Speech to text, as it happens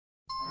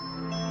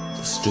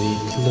The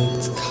street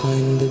looked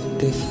kind of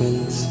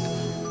different,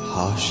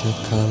 harsher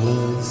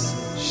colors,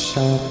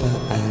 sharper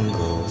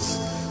angles,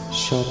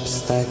 shops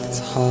stacked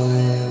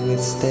high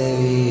with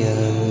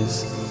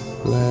stereos,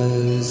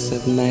 rows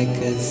of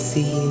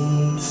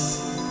magazines,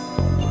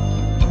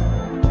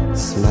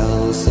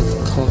 smells of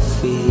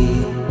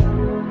coffee,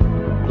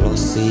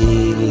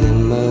 glossy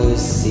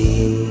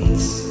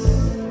limousines.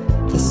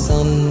 The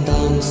sun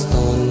danced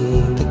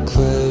on the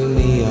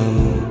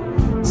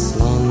chromium,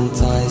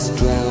 slant eyes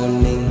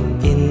drowning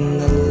in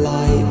the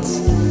light.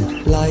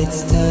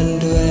 Lights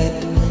turned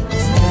red,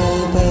 its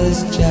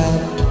elbows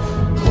jabbed,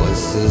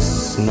 voices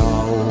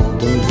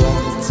snarled and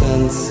breath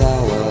turned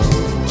sour.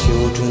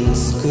 Children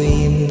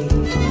screamed,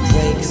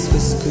 brakes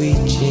were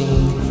screeching,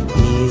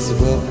 knees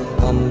were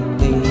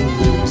bumping,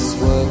 ribs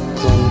were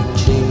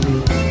crunching,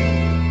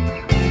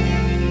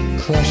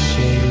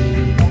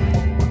 crushing,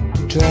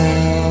 drowning.